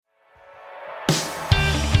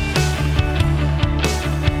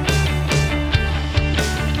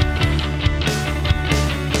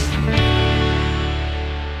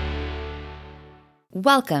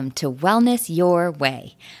Welcome to Wellness Your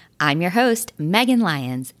Way. I'm your host, Megan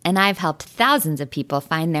Lyons, and I've helped thousands of people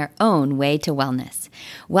find their own way to wellness.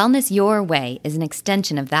 Wellness Your Way is an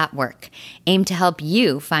extension of that work, aimed to help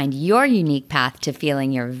you find your unique path to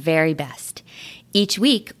feeling your very best. Each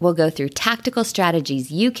week, we'll go through tactical strategies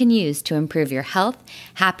you can use to improve your health,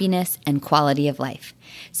 happiness, and quality of life.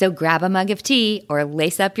 So grab a mug of tea or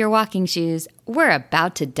lace up your walking shoes. We're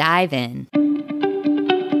about to dive in.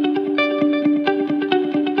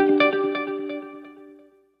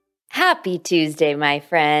 Happy Tuesday, my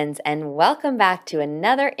friends, and welcome back to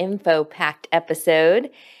another info-packed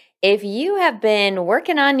episode. If you have been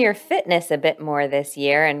working on your fitness a bit more this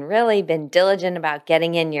year and really been diligent about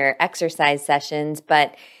getting in your exercise sessions,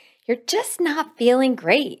 but you're just not feeling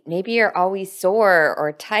great, maybe you're always sore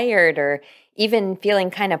or tired or even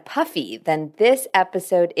feeling kind of puffy, then this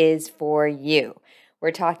episode is for you.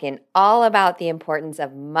 We're talking all about the importance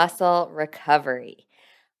of muscle recovery.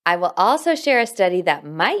 I will also share a study that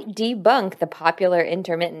might debunk the popular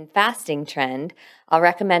intermittent fasting trend. I'll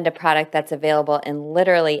recommend a product that's available in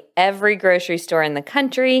literally every grocery store in the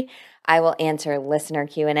country. I will answer listener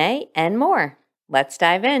Q&A and more. Let's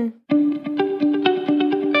dive in.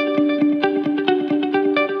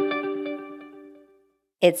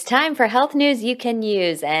 It's time for health news you can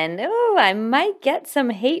use, and I might get some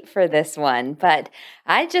hate for this one, but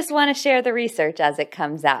I just want to share the research as it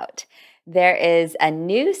comes out. There is a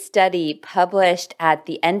new study published at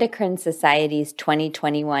the Endocrine Society's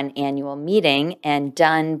 2021 annual meeting and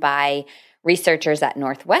done by researchers at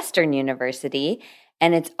Northwestern University,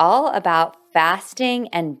 and it's all about fasting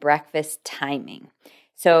and breakfast timing.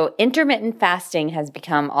 So intermittent fasting has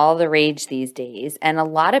become all the rage these days, and a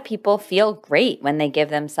lot of people feel great when they give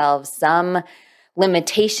themselves some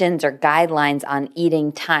limitations or guidelines on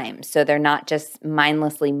eating time, so they're not just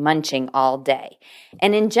mindlessly munching all day.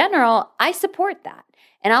 And in general, I support that.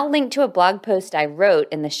 And I'll link to a blog post I wrote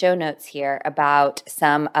in the show notes here about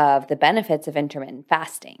some of the benefits of intermittent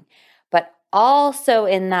fasting. But also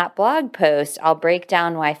in that blog post, I'll break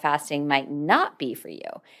down why fasting might not be for you,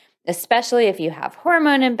 especially if you have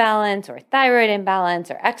hormone imbalance or thyroid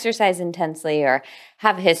imbalance or exercise intensely or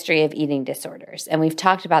have a history of eating disorders. And we've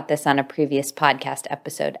talked about this on a previous podcast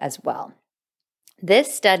episode as well.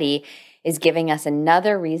 This study is giving us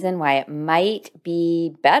another reason why it might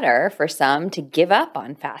be better for some to give up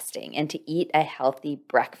on fasting and to eat a healthy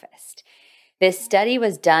breakfast. This study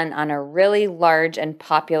was done on a really large and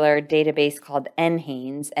popular database called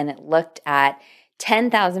NHANES, and it looked at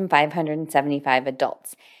 10,575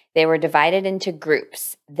 adults. They were divided into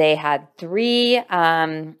groups. They had three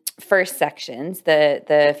first sections.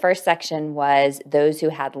 The first section was those who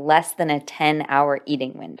had less than a 10-hour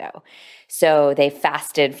eating window. So they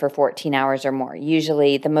fasted for 14 hours or more.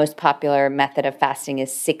 Usually the most popular method of fasting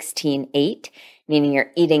is 16-8, meaning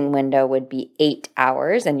your eating window would be 8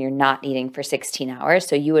 hours and you're not eating for 16 hours.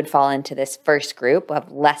 So you would fall into this first group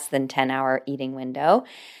of less than 10-hour eating window.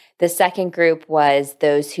 The second group was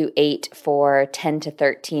those who ate for 10 to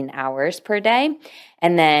 13 hours per day.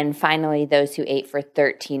 And then finally, those who ate for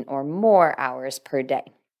 13 or more hours per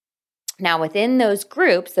day. Now, within those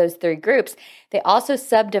groups, those three groups, they also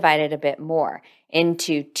subdivided a bit more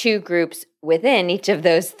into two groups within each of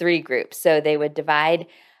those three groups. So they would divide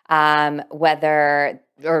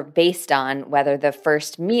based on whether the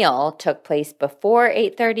first meal took place before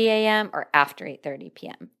 8:30 a.m. or after 8:30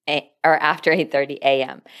 p.m. or after 8:30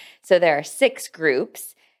 a.m. So there are six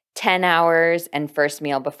groups: 10 hours and first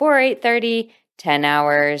meal before 8:30, 10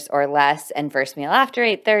 hours or less and first meal after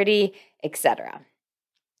 8:30, etc.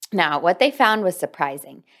 Now, what they found was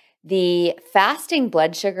surprising. The fasting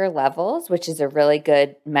blood sugar levels, which is a really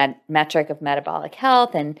good metric of metabolic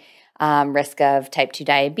health and risk of type 2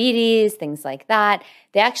 diabetes, things like that,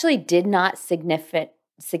 they actually did not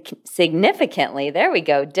significantly,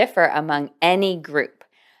 differ among any group,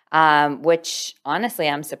 which honestly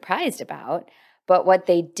I'm surprised about. But what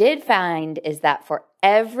they did find is that for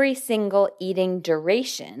every single eating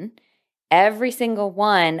duration, every single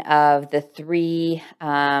one of the three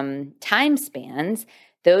time spans,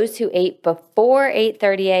 those who ate before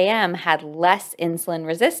 8:30 a.m. had less insulin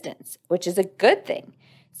resistance, which is a good thing.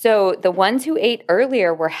 So the ones who ate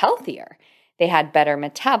earlier were healthier. They had better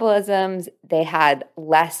metabolisms. They had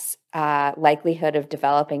less likelihood of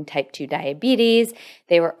developing type 2 diabetes.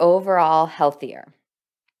 They were overall healthier,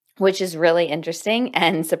 which is really interesting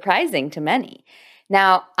and surprising to many.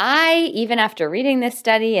 Now, even after reading this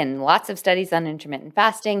study and lots of studies on intermittent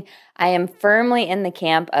fasting, I am firmly in the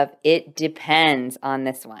camp of it depends on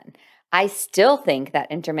this one. I still think that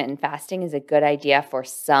intermittent fasting is a good idea for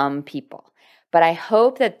some people. But I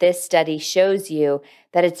hope that this study shows you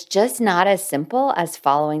that it's just not as simple as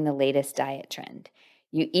following the latest diet trend.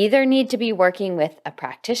 You either need to be working with a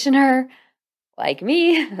practitioner like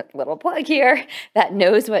me, little plug here, that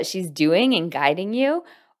knows what she's doing and guiding you,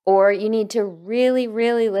 or you need to really,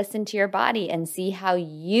 really listen to your body and see how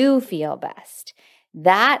you feel best.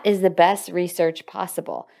 That is the best research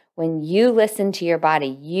possible. When you listen to your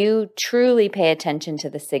body, you truly pay attention to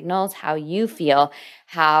the signals, how you feel,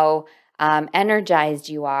 how energized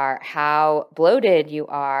you are, how bloated you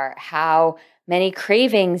are, how many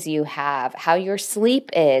cravings you have, how your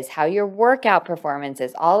sleep is, how your workout performance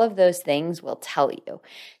is. All of those things will tell you.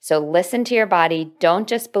 So listen to your body. Don't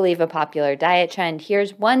just believe a popular diet trend.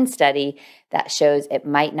 Here's one study that shows it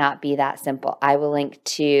might not be that simple. I will link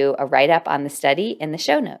to a write-up on the study in the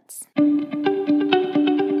show notes.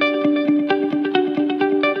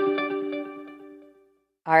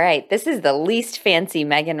 All right, this is the least fancy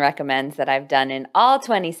Megan Recommends that I've done in all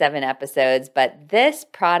 27 episodes, but this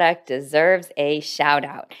product deserves a shout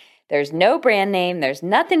out. There's no brand name, there's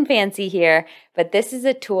nothing fancy here, but this is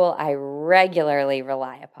a tool I regularly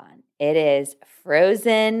rely upon. It is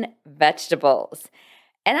frozen vegetables.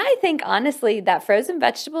 And I think, honestly, that frozen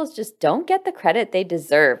vegetables just don't get the credit they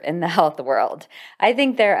deserve in the health world. I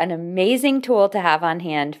think they're an amazing tool to have on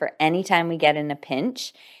hand for any time we get in a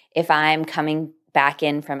pinch. If I'm coming back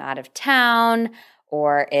in from out of town,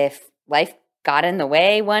 or if life got in the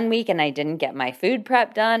way one week and I didn't get my food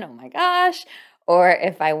prep done, oh my gosh, or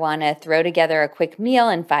if I want to throw together a quick meal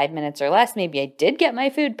in 5 minutes or less, maybe I did get my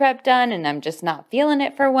food prep done and I'm just not feeling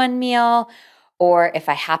it for one meal, or if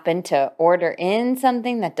I happen to order in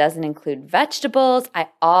something that doesn't include vegetables, I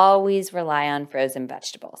always rely on frozen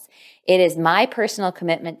vegetables. It is my personal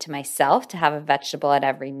commitment to myself to have a vegetable at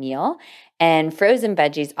every meal, and frozen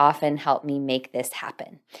veggies often help me make this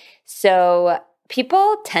happen. So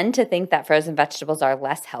people tend to think that frozen vegetables are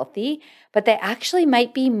less healthy, but they actually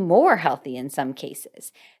might be more healthy in some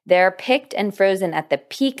cases. They're picked and frozen at the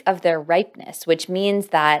peak of their ripeness, which means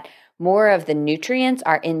that more of the nutrients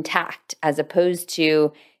are intact as opposed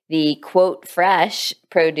to the quote fresh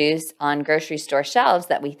produce on grocery store shelves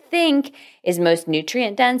that we think is most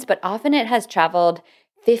nutrient dense, but often it has traveled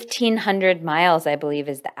 1,500 miles, I believe,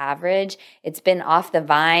 is the average. It's been off the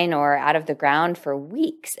vine or out of the ground for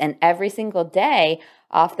weeks, and every single day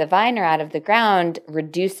off the vine or out of the ground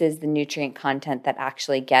reduces the nutrient content that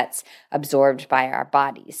actually gets absorbed by our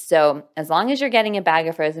bodies. So as long as you're getting a bag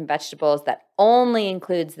of frozen vegetables that only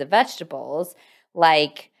includes the vegetables,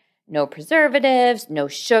 like no preservatives, no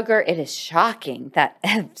sugar. It is shocking that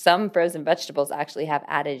some frozen vegetables actually have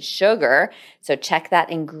added sugar. So check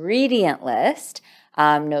that ingredient list.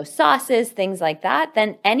 No sauces, things like that.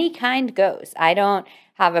 Then any kind goes. I don't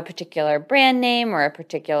have a particular brand name or a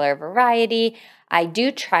particular variety. I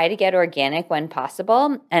do try to get organic when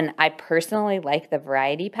possible. And I personally like the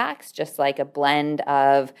variety packs, just like a blend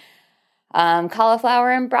of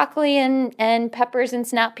cauliflower and broccoli and peppers and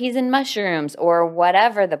snap peas and mushrooms, or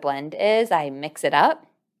whatever the blend is. I mix it up.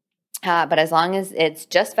 But as long as it's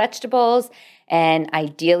just vegetables and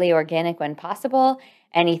ideally organic when possible,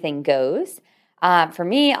 anything goes. For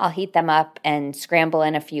me, I'll heat them up and scramble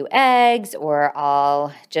in a few eggs, or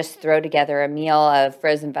I'll just throw together a meal of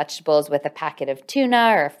frozen vegetables with a packet of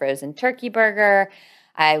tuna or a frozen turkey burger.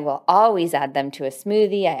 I will always add them to a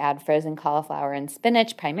smoothie. I add frozen cauliflower and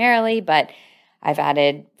spinach primarily, but I've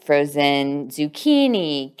added frozen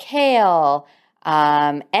zucchini, kale,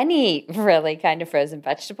 any really kind of frozen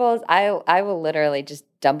vegetables. I will literally just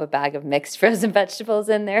dump a bag of mixed frozen vegetables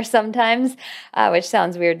in there sometimes, which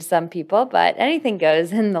sounds weird to some people, but anything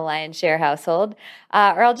goes in the Lion's Share household,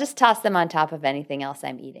 or I'll just toss them on top of anything else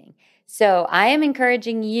I'm eating. So I am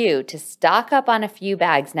encouraging you to stock up on a few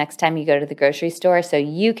bags next time you go to the grocery store so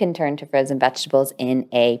you can turn to frozen vegetables in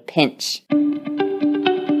a pinch.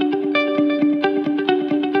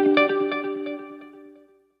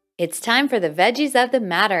 It's time for the veggies of the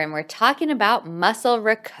matter, and we're talking about muscle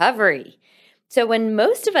recovery. So when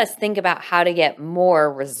most of us think about how to get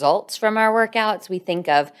more results from our workouts, we think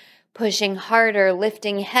of pushing harder,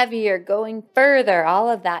 lifting heavier, going further, all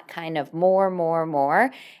of that kind of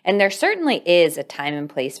more. And there certainly is a time and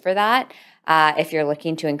place for that if you're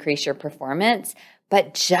looking to increase your performance.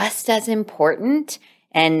 But just as important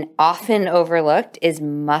and often overlooked is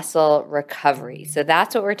muscle recovery. So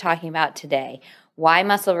that's what we're talking about today. Why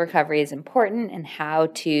muscle recovery is important and how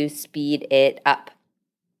to speed it up.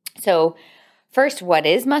 So first, what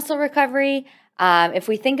is muscle recovery? If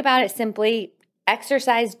we think about it simply,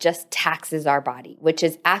 exercise just taxes our body, which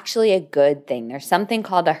is actually a good thing. There's something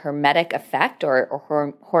called a hormetic effect or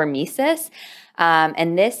hormesis,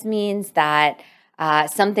 and this means that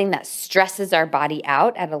something that stresses our body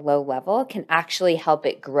out at a low level can actually help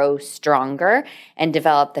it grow stronger and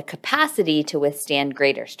develop the capacity to withstand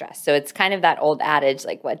greater stress. So it's kind of that old adage,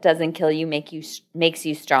 like what doesn't kill you makes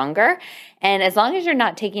you stronger. And as long as you're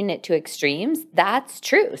not taking it to extremes, that's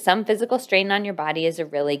true. Some physical strain on your body is a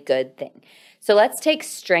really good thing. So let's take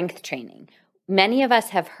strength training. Many of us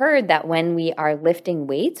have heard that when we are lifting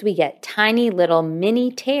weights, we get tiny little mini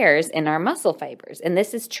tears in our muscle fibers. And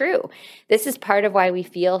this is true. This is part of why we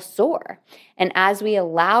feel sore. And as we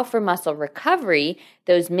allow for muscle recovery,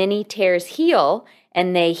 those mini tears heal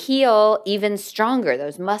and they heal even stronger.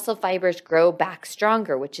 Those muscle fibers grow back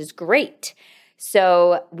stronger, which is great.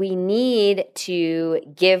 So we need to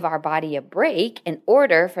give our body a break in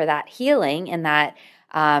order for that healing and that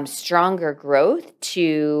stronger growth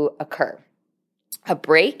to occur. A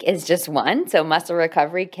break is just one, so muscle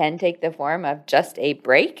recovery can take the form of just a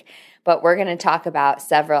break, but we're going to talk about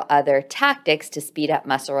several other tactics to speed up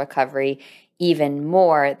muscle recovery even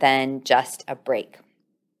more than just a break.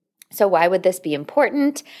 So why would this be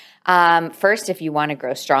important? First, if you want to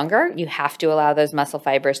grow stronger, you have to allow those muscle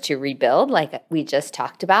fibers to rebuild like we just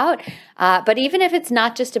talked about. But even if it's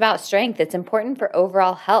not just about strength, it's important for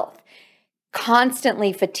overall health.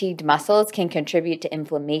 Constantly fatigued muscles can contribute to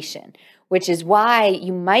inflammation, which is why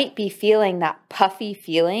you might be feeling that puffy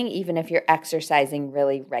feeling even if you're exercising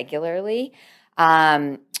really regularly.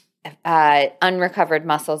 Unrecovered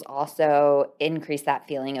muscles also increase that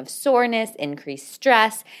feeling of soreness, increase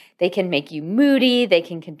stress. They can make you moody. They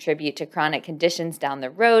can contribute to chronic conditions down the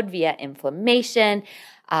road via inflammation.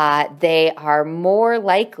 They are more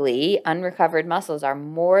likely, unrecovered muscles are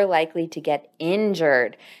more likely to get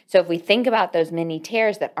injured. So if we think about those mini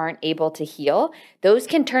tears that aren't able to heal, those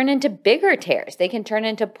can turn into bigger tears. They can turn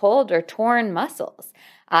into pulled or torn muscles.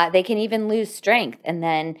 They can even lose strength. And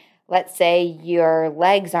then let's say your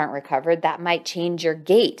legs aren't recovered, that might change your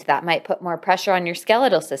gait. That might put more pressure on your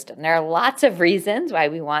skeletal system. There are lots of reasons why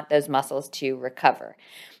we want those muscles to recover.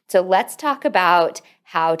 So let's talk about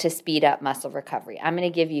how to speed up muscle recovery. I'm going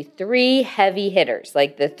to give you 3 heavy hitters,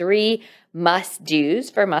 like the 3 must-dos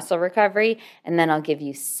for muscle recovery, and then I'll give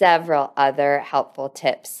you several other helpful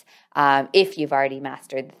tips if you've already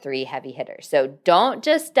mastered the 3 heavy hitters. So don't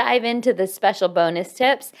just dive into the special bonus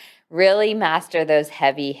tips. Really master those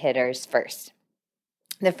heavy hitters first.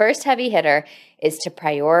 The first heavy hitter is to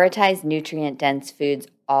prioritize nutrient-dense foods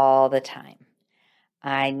all the time.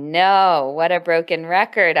 I know, what a broken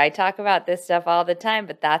record. I talk about this stuff all the time,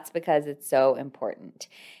 but that's because it's so important.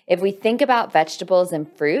 If we think about vegetables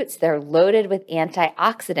and fruits, they're loaded with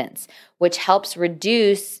antioxidants, which helps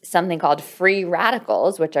reduce something called free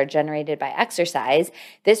radicals, which are generated by exercise.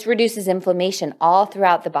 This reduces inflammation all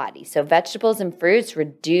throughout the body. So vegetables and fruits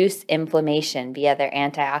reduce inflammation via their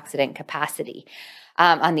antioxidant capacity.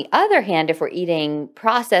 On the other hand, if we're eating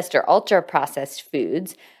processed or ultra-processed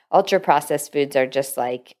foods are just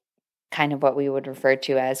like kind of what we would refer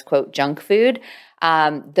to as, quote, junk food.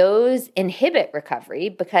 Those inhibit recovery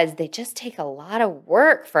because they just take a lot of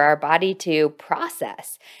work for our body to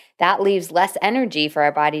process. That leaves less energy for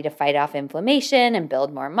our body to fight off inflammation and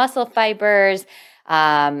build more muscle fibers.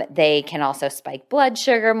 They can also spike blood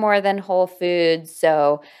sugar more than whole foods.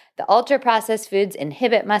 So the ultra-processed foods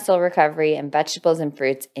inhibit muscle recovery, and vegetables and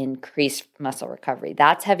fruits increase muscle recovery.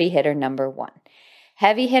 That's heavy hitter number 1.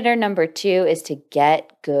 Heavy hitter number 2 is to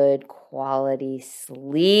get good quality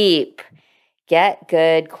sleep. Get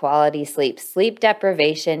good quality sleep. Sleep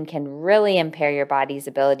deprivation can really impair your body's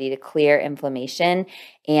ability to clear inflammation,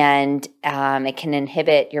 and it can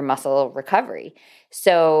inhibit your muscle recovery.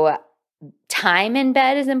 So time in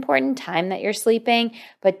bed is important, time that you're sleeping,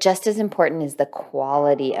 but just as important is the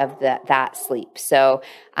quality of that sleep. So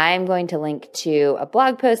I'm going to link to a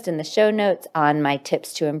blog post in the show notes on my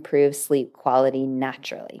tips to improve sleep quality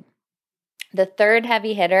naturally. The third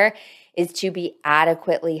heavy hitter is to be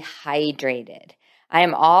adequately hydrated. I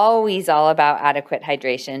am always all about adequate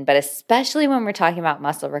hydration, but especially when we're talking about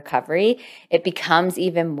muscle recovery, it becomes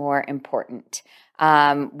even more important.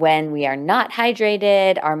 When we are not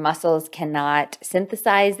hydrated, our muscles cannot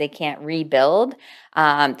synthesize, they can't rebuild.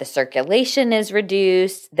 The circulation is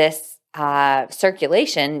reduced. This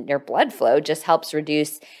circulation, your blood flow, just helps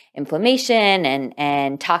reduce inflammation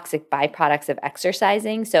and toxic byproducts of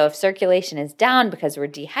exercising. So if circulation is down because we're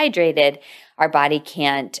dehydrated, our body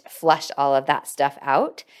can't flush all of that stuff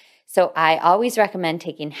out. So I always recommend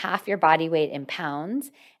taking half your body weight in pounds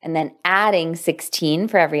and then adding 16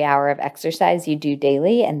 for every hour of exercise you do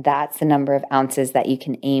daily. And that's the number of ounces that you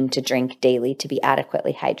can aim to drink daily to be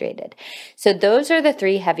adequately hydrated. So those are the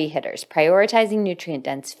 3 heavy hitters: prioritizing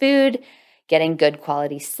nutrient-dense food, getting good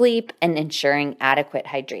quality sleep, and ensuring adequate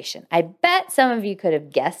hydration. I bet some of you could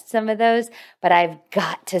have guessed some of those, but I've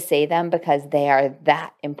got to say them because they are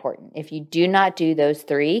that important. If you do not do those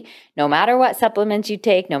three, no matter what supplements you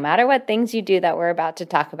take, no matter what things you do that we're about to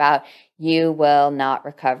talk about, you will not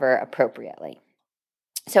recover appropriately.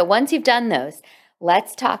 So once you've done those,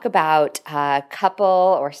 let's talk about a couple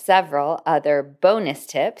or several other bonus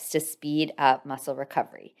tips to speed up muscle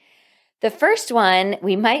recovery. The first one,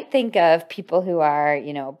 we might think of people who are,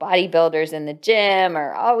 bodybuilders in the gym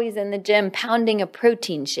or always in the gym pounding a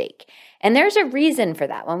protein shake. And there's a reason for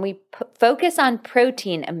that. When we focus on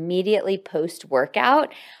protein immediately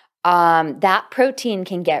post-workout, that protein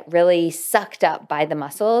can get really sucked up by the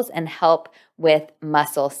muscles and help with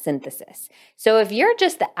muscle synthesis. So if you're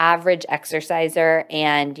just the average exerciser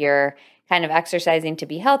and you're kind of exercising to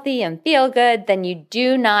be healthy and feel good, then you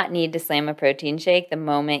do not need to slam a protein shake the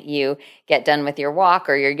moment you get done with your walk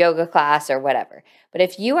or your yoga class or whatever. But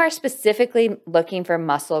if you are specifically looking for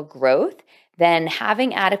muscle growth, then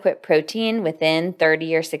having adequate protein within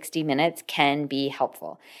 30 or 60 minutes can be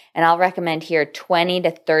helpful. And I'll recommend here 20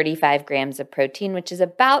 to 35 grams of protein, which is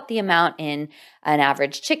about the amount in an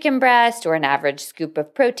average chicken breast or an average scoop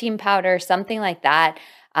of protein powder, something like that.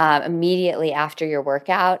 Immediately after your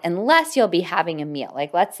workout, unless you'll be having a meal.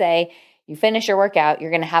 Like let's say you finish your workout, you're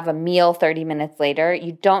going to have a meal 30 minutes later.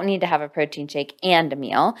 You don't need to have a protein shake and a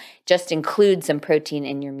meal. Just include some protein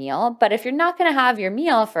in your meal. But if you're not going to have your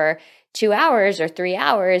meal for 2 hours or 3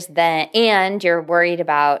 hours, and you're worried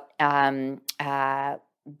about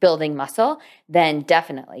building muscle, then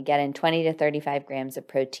definitely get in 20 to 35 grams of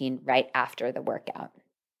protein right after the workout.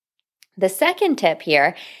 The second tip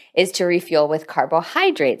here is to refuel with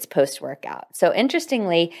carbohydrates post-workout. So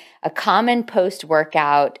interestingly, a common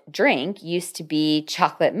post-workout drink used to be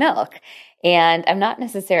chocolate milk. And I'm not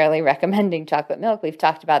necessarily recommending chocolate milk. We've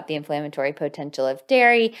talked about the inflammatory potential of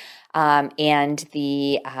dairy and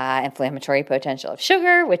the inflammatory potential of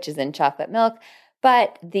sugar, which is in chocolate milk.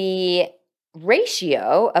 But the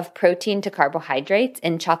ratio of protein to carbohydrates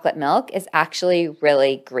in chocolate milk is actually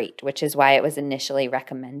really great, which is why it was initially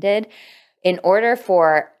recommended. In order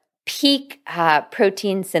for peak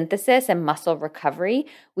protein synthesis and muscle recovery,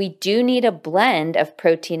 we do need a blend of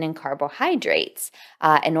protein and carbohydrates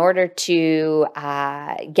in order to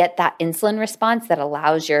get that insulin response that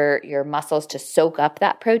allows your muscles to soak up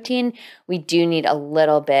that protein. We do need a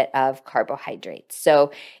little bit of carbohydrates.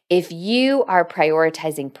 So if you are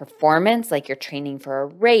prioritizing performance, like you're training for a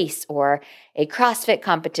race or a CrossFit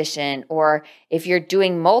competition, or if you're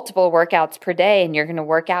doing multiple workouts per day and you're going to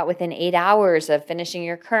work out within 8 hours of finishing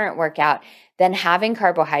your current workout, then having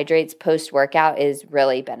carbohydrates post-workout is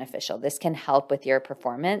really beneficial. This can help with your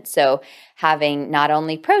performance. So having not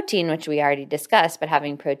only protein, which we already discussed, but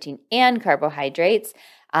having protein and carbohydrates,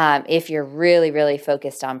 if you're really, really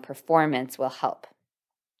focused on performance, will help.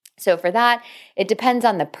 So for that, it depends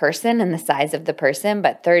on the person and the size of the person,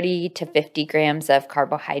 but 30 to 50 grams of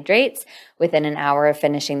carbohydrates within an hour of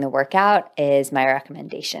finishing the workout is my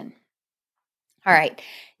recommendation. All right,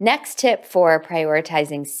 next tip for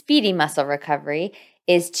prioritizing speedy muscle recovery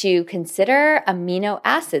is to consider amino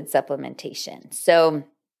acid supplementation. So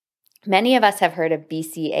many of us have heard of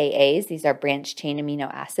BCAAs. These are branched chain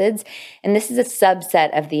amino acids, and this is a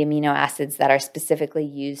subset of the amino acids that are specifically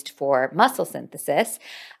used for muscle synthesis.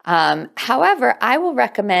 However, I will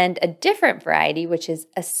recommend a different variety, which is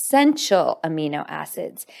essential amino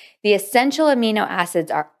acids. The essential amino acids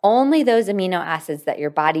are only those amino acids that your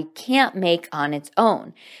body can't make on its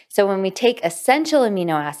own. So when we take essential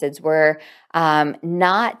amino acids, we're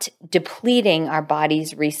not depleting our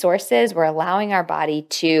body's resources. We're allowing our body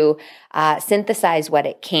to synthesize what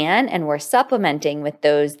it can, and we're supplementing with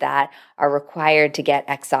those that are required to get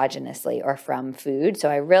exogenously or from food. So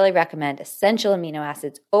I really recommend essential amino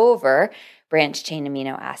acids over branched chain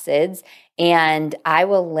amino acids. And I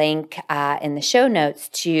will link in the show notes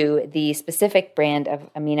to the specific brand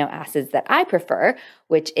of amino acids that I prefer,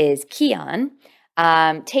 which is Kion.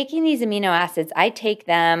 Taking these amino acids, I take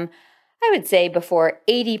them, I would say, before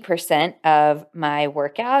 80% of my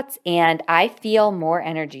workouts, and I feel more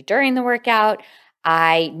energy during the workout.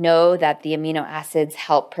 I know that the amino acids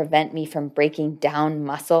help prevent me from breaking down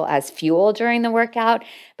muscle as fuel during the workout,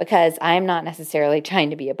 because I'm not necessarily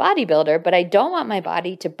trying to be a bodybuilder, but I don't want my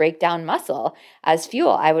body to break down muscle as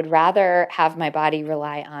fuel. I would rather have my body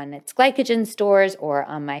rely on its glycogen stores or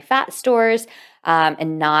on my fat stores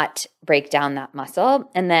and not break down that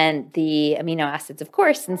muscle. And then the amino acids, of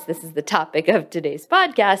course, since this is the topic of today's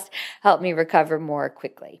podcast, help me recover more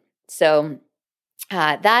quickly. So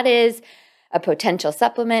that is a potential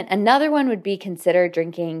supplement. Another one would be consider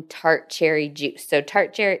drinking tart cherry juice. So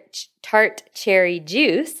tart cherry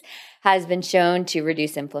juice has been shown to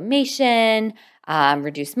reduce inflammation,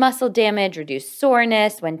 reduce muscle damage, reduce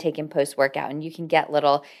soreness when taken post-workout. And you can get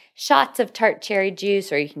little shots of tart cherry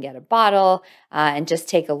juice, or you can get a bottle and just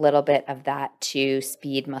take a little bit of that to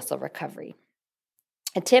speed muscle recovery.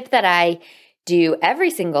 A tip that I do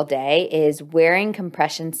every single day is wearing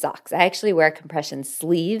compression socks. I actually wear compression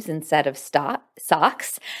sleeves instead of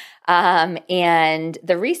socks. And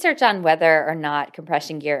the research on whether or not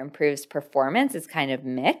compression gear improves performance is kind of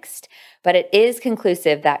mixed, but it is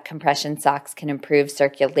conclusive that compression socks can improve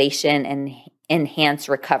circulation and enhance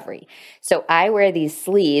recovery. So I wear these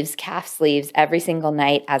sleeves, calf sleeves, every single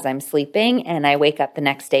night as I'm sleeping, and I wake up the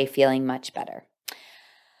next day feeling much better.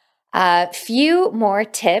 A few more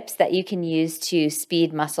tips that you can use to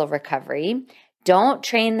speed muscle recovery. Don't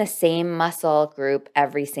train the same muscle group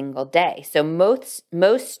every single day. So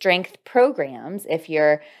most strength programs, if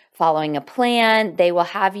you're following a plan, they will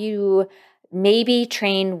have you maybe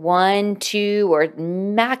train 1, 2, or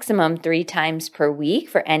maximum 3 times per week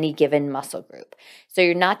for any given muscle group. So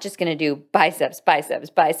you're not just going to do biceps, biceps,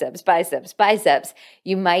 biceps, biceps, biceps.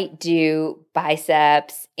 You might do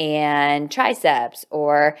biceps and triceps,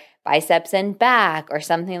 or biceps and back, or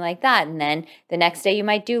something like that. And then the next day you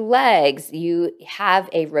might do legs. You have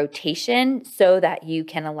a rotation so that you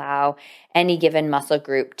can allow any given muscle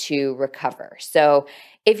group to recover. So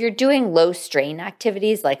if you're doing low strain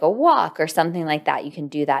activities like a walk or something like that, you can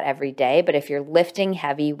do that every day. But if you're lifting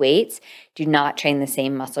heavy weights, do not train the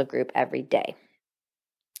same muscle group every day.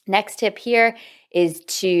 Next tip here is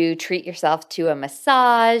to treat yourself to a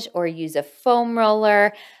massage or use a foam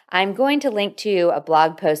roller. I'm going to link to a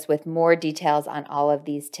blog post with more details on all of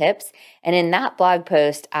these tips. And in that blog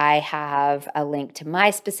post, I have a link to my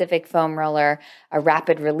specific foam roller, a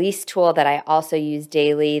rapid release tool that I also use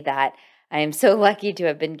daily that I am so lucky to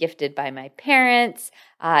have been gifted by my parents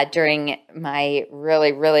during my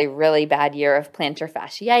really, really, really bad year of plantar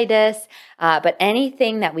fasciitis. But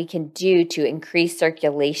anything that we can do to increase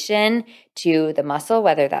circulation to the muscle,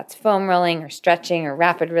 whether that's foam rolling or stretching or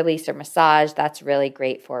rapid release or massage, that's really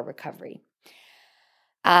great for recovery.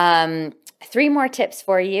 3 more tips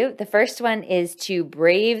for you. The first one is to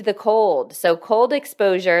brave the cold. So cold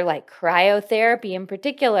exposure, like cryotherapy in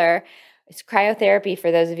particular, cryotherapy, for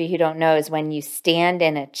those of you who don't know, is when you stand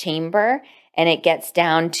in a chamber and it gets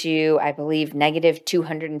down to, I believe, negative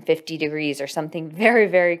 250 degrees or something very,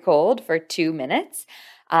 very cold for 2 minutes.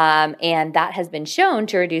 And that has been shown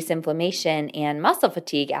to reduce inflammation and muscle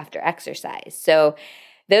fatigue after exercise. So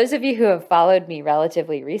those of you who have followed me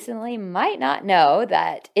relatively recently might not know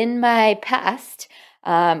that in my past,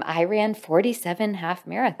 I ran 47 half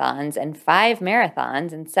marathons and 5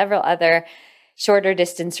 marathons and several other shorter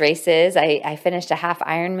distance races. I finished a half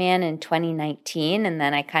Ironman in 2019, and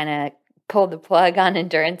then I kind of pulled the plug on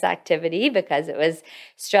endurance activity because it was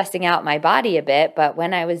stressing out my body a bit. But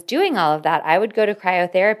when I was doing all of that, I would go to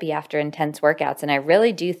cryotherapy after intense workouts, and I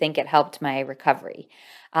really do think it helped my recovery.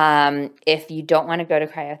 If you don't want to go to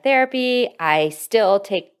cryotherapy, I still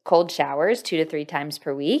take cold showers 2 to 3 times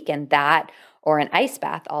per week, and that or an ice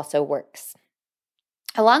bath also works.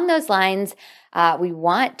 Along those lines, we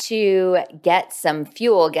want to get some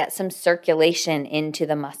fuel, get some circulation into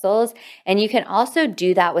the muscles, and you can also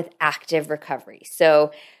do that with active recovery.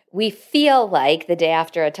 So we feel like the day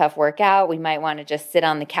after a tough workout, we might want to just sit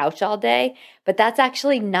on the couch all day, but that's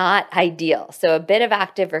actually not ideal. So a bit of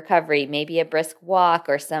active recovery, maybe a brisk walk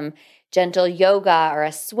or some gentle yoga or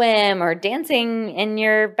a swim or dancing in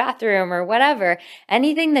your bathroom or whatever,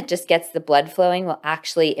 anything that just gets the blood flowing will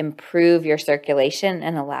actually improve your circulation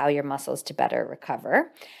and allow your muscles to better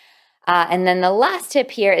recover. And then the last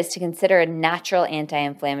tip here is to consider a natural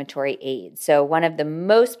anti-inflammatory aid. So one of the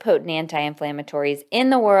most potent anti-inflammatories in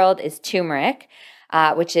the world is turmeric,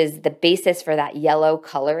 which is the basis for that yellow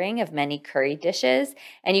coloring of many curry dishes.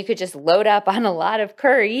 And you could just load up on a lot of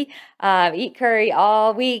curry, eat curry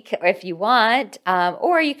all week if you want,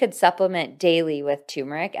 or you could supplement daily with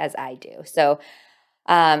turmeric as I do. So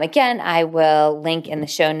again, I will link in the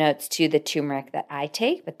show notes to the turmeric that I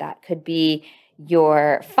take, but that could be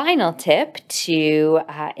your final tip to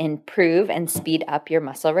improve and speed up your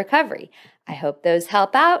muscle recovery. I hope those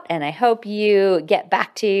help out, and I hope you get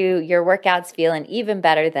back to your workouts feeling even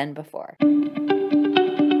better than before.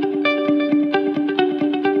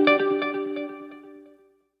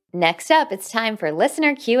 Next up, it's time for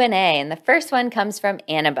listener Q&A, and the first one comes from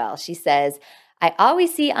Annabelle. She says, I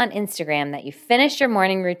always see on Instagram that you finish your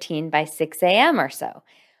morning routine by 6 a.m. or so.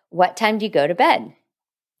 What time do you go to bed?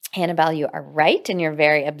 Annabelle, you are right, and you're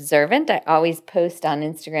very observant. I always post on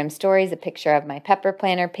Instagram stories a picture of my Pepper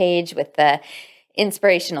Planner page with the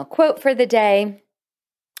inspirational quote for the day.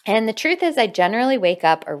 And the truth is I generally wake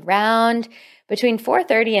up around between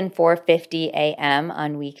 4:30 and 4:50 a.m.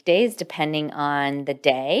 on weekdays, depending on the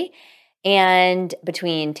day. And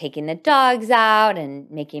between taking the dogs out and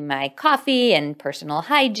making my coffee and personal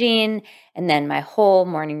hygiene, and then my whole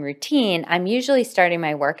morning routine, I'm usually starting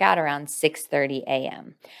my workout around 6:30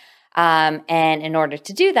 a.m. And in order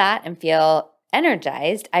to do that and feel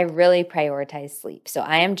energized, I really prioritize sleep. So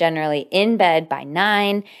I am generally in bed by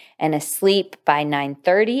 9 and asleep by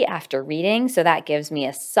 9:30 after reading. So that gives me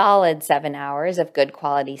a solid 7 hours of good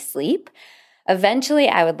quality sleep. Eventually,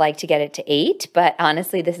 I would like to get it to 8, but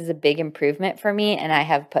honestly, this is a big improvement for me, and I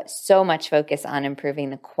have put so much focus on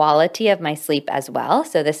improving the quality of my sleep as well.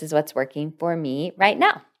 So this is what's working for me right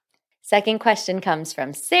now. Second question comes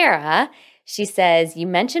from Sarah. She says, you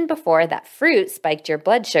mentioned before that fruit spiked your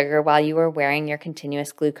blood sugar while you were wearing your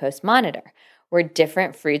continuous glucose monitor. Were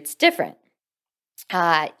different fruits different?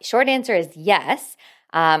 Short answer is yes.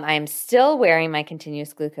 I am still wearing my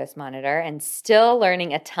continuous glucose monitor and still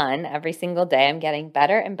learning a ton every single day. I'm getting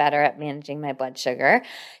better and better at managing my blood sugar.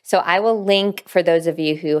 So I will link, for those of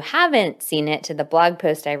you who haven't seen it, to the blog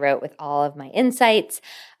post I wrote with all of my insights.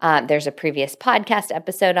 There's a previous podcast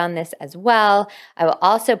episode on this as well. I will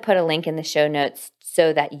also put a link in the show notes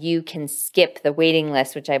so that you can skip the waiting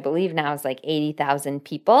list, which I believe now is like 80,000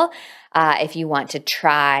 people, if you want to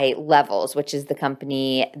try Levels, which is the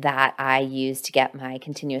company that I use to get my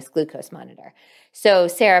continuous glucose monitor. So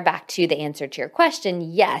Sarah, back to the answer to your question,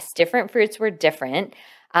 yes, different fruits were different.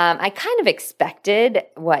 I kind of expected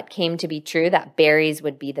what came to be true, that berries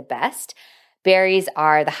would be the best. Berries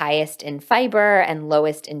are the highest in fiber and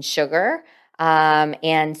lowest in sugar.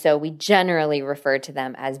 And so we generally refer to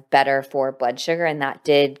them as better for blood sugar, and that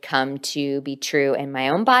did come to be true in my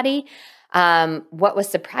own body. What was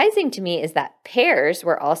surprising to me is that pears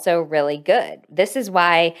were also really good. This is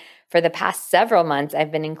why for the past several months,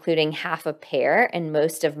 I've been including half a pear in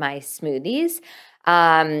most of my smoothies.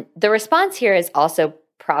 The response here is also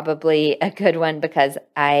probably a good one because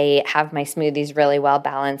I have my smoothies really well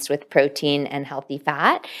balanced with protein and healthy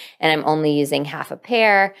fat, and I'm only using half a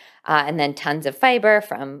pear and then tons of fiber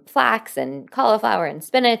from flax and cauliflower and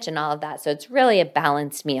spinach and all of that. So it's really a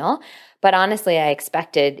balanced meal. But honestly, I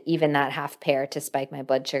expected even that half pear to spike my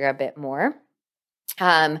blood sugar a bit more.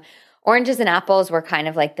 Oranges and apples were kind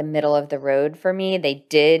of like the middle of the road for me. They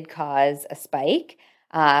did cause a spike,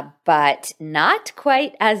 but not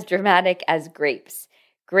quite as dramatic as grapes.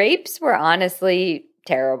 Grapes were honestly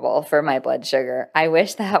terrible for my blood sugar. I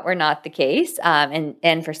wish that were not the case.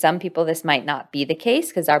 And for some people, this might not be the case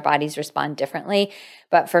because our bodies respond differently.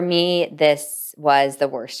 But for me, this was the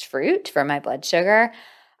worst fruit for my blood sugar.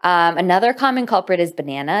 Another common culprit is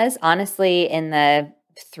bananas. Honestly, in the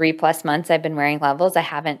 3+ months I've been wearing Levels, I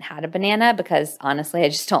haven't had a banana because honestly, I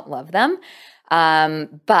just don't love them.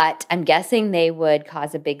 But I'm guessing they would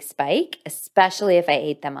cause a big spike, especially if I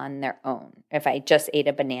ate them on their own. If I just ate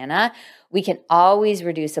a banana, we can always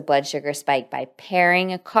reduce a blood sugar spike by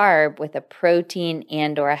pairing a carb with a protein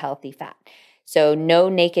and or a healthy fat. So no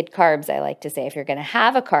naked carbs, I like to say. If you're going to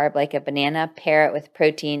have a carb like a banana, pair it with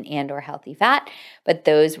protein and or healthy fat. But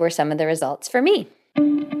those were some of the results for me.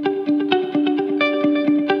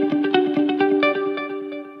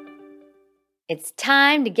 It's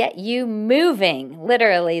time to get you moving,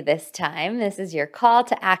 literally this time. This is your call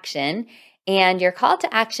to action. And your call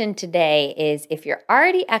to action today is, if you're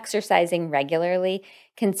already exercising regularly,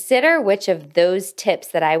 consider which of those tips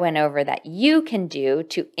that I went over that you can do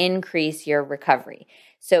to increase your recovery.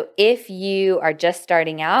 So if you are just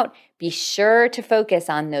starting out, be sure to focus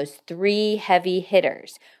on those 3 heavy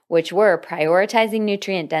hitters, which were prioritizing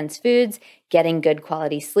nutrient-dense foods, getting good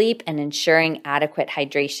quality sleep, and ensuring adequate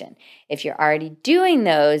hydration. If you're already doing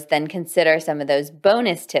those, then consider some of those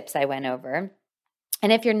bonus tips I went over.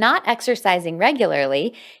 And if you're not exercising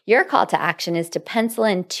regularly, your call to action is to pencil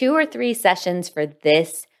in 2 or 3 sessions for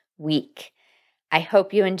this week. I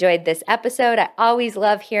hope you enjoyed this episode. I always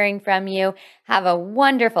love hearing from you. Have a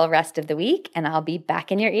wonderful rest of the week, and I'll be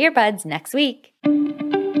back in your earbuds next week.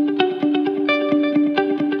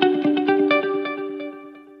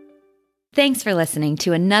 Thanks for listening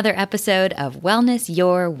to another episode of Wellness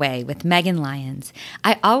Your Way with Megan Lyons.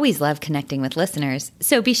 I always love connecting with listeners,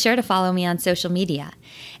 so be sure to follow me on social media.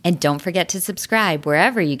 And don't forget to subscribe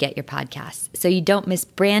wherever you get your podcasts so you don't miss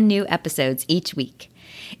brand new episodes each week.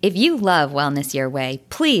 If you love Wellness Your Way,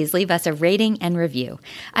 please leave us a rating and review.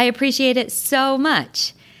 I appreciate it so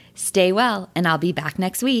much. Stay well, and I'll be back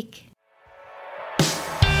next week.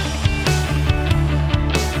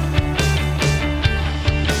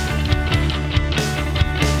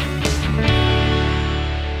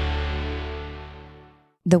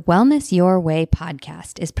 The Wellness Your Way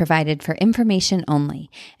podcast is provided for information only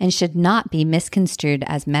and should not be misconstrued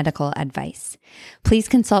as medical advice. Please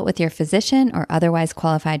consult with your physician or otherwise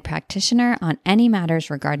qualified practitioner on any matters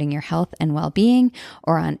regarding your health and well-being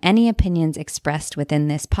or on any opinions expressed within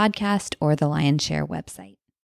this podcast or the Lionshare website.